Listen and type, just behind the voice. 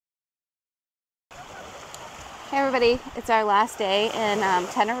Hey everybody, it's our last day in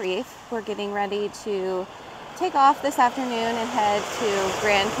Tenerife. We're getting ready to take off this afternoon and head to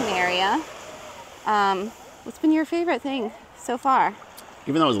Gran Canaria. What's been your favorite thing so far?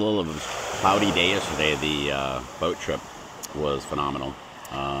 Even though it was a little of a cloudy day yesterday, the boat trip was phenomenal.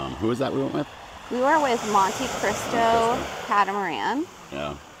 Who was that we went with? We were with Monte Cristo Catamaran.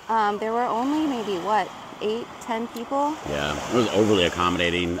 Yeah. There were only maybe, what, 8, 10 people? Yeah, it was overly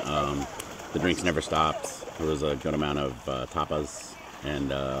accommodating. The drinks never stopped. There was a good amount of tapas, and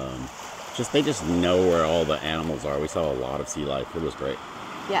they just know where all the animals are. We saw a lot of sea life. It was great.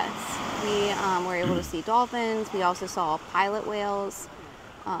 Yes, we were able to see dolphins. We also saw pilot whales.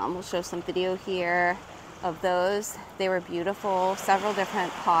 We'll show some video here of those. They were beautiful, several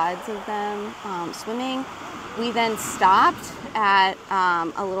different pods of them swimming. We then stopped at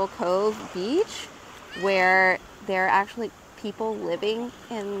a little cove beach where there are actually people living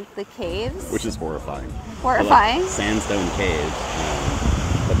in the caves. Which is horrifying. Horrifying. Like sandstone caves.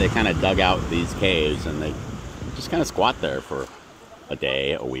 But they kind of dug out these caves and they just kind of squat there for a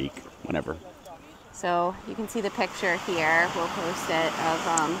day, a week, whenever. So you can see the picture here. We'll post it of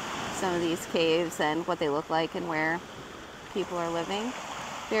some of these caves and what they look like and where people are living.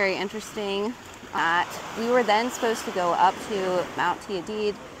 Very interesting. We were then supposed to go up to Mount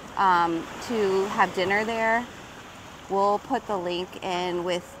Teedid to have dinner there. We'll put the link in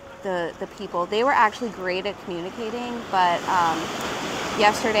with the people. They were actually great at communicating, but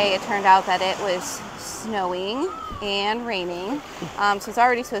yesterday it turned out that it was snowing and raining. So it's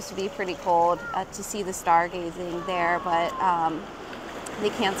already supposed to be pretty cold to see the stargazing there, but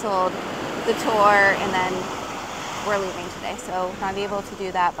they canceled the tour and then we're leaving today, so not able to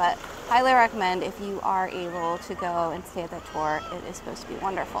do that, but highly recommend if you are able to go and stay at that tour. It is supposed to be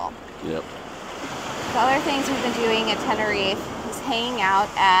wonderful. Yep. The other things we've been doing at Tenerife is hanging out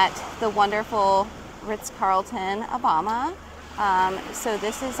at the wonderful Ritz-Carlton Abama. So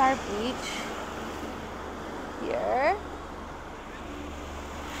this is our beach here.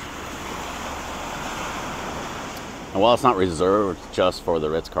 And while it's not reserved just for the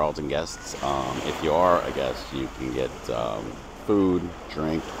Ritz-Carlton guests, if you are a guest, you can get food,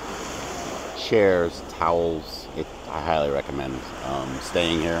 drink, chairs, towels. I highly recommend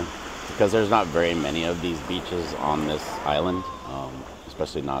staying here because there's not very many of these beaches on this island,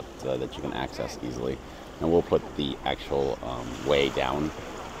 especially not that you can access easily. And we'll put the actual way down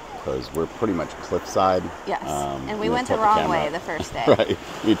because we're pretty much cliffside. Yes, and we went the wrong way the first day. Right,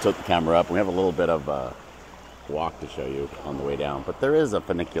 we took the camera up. We have a little bit of walk to show you on the way down, but there is a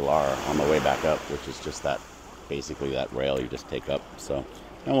funicular on the way back up, which is just that, basically that rail you just take up. So,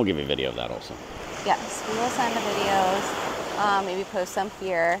 and we'll give you a video of that also. Yes, we will send the videos, maybe post some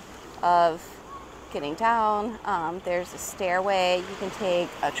here of getting down. There's a stairway, you can take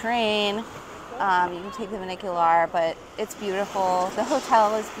a train, you can take the funicular, but it's beautiful. The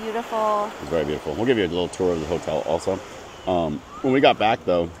hotel is beautiful. It's very beautiful. We'll give you a little tour of the hotel also. When we got back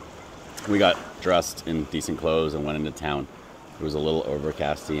though, we got dressed in decent clothes and went into town. It was a little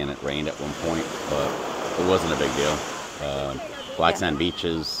overcasty and it rained at one point, but it wasn't a big deal. Black sand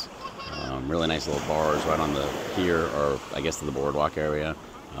beaches, really nice little bars right on the pier, or I guess the boardwalk area.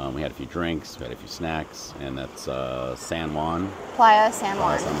 We had a few drinks, we had a few snacks, and that's San Juan. Playa San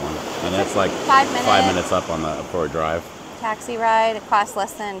Juan. And that's like 5 minutes up on the Upper Drive. Taxi ride. It costs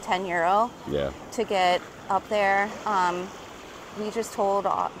less than €10 to get up there. We just told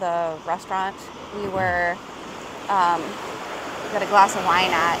the restaurant we were got a glass of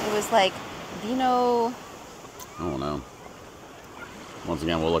wine at. It was like vino. I don't know. Once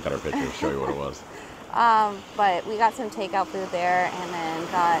again, we'll look at our pictures, show you what it was. But we got some takeout food there and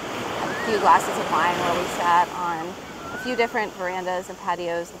then got a few glasses of wine where we sat on a few different verandas and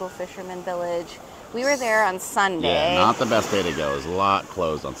patios, little fisherman village. We were there on Sunday. Yeah, not the best day to go. There's a lot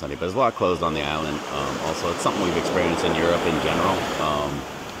closed on Sunday, but there's a lot closed on the island. Also, it's something we've experienced in Europe in general,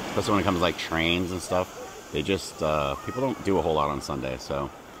 especially when it comes to like trains and stuff. They just, people don't do a whole lot on Sunday, so,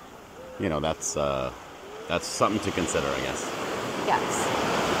 you know, that's something to consider, I guess. Yes.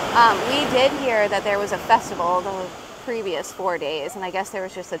 We did hear that there was a festival the previous 4 days, and I guess there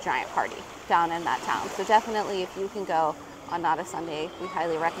was just a giant party down in that town. So definitely, if you can go on not a Sunday, we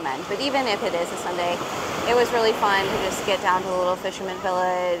highly recommend. But even if it is a Sunday, it was really fun to just get down to the little fisherman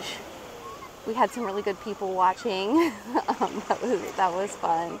village. We had some really good people watching. That was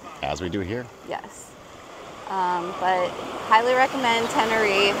fun. As we do here. Yes. But highly recommend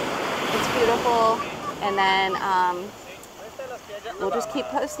Tenerife. It's beautiful. And then we'll just keep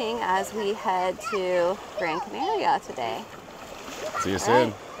posting as we head to Gran Canaria today. See you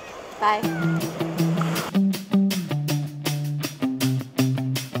soon. Right. Bye.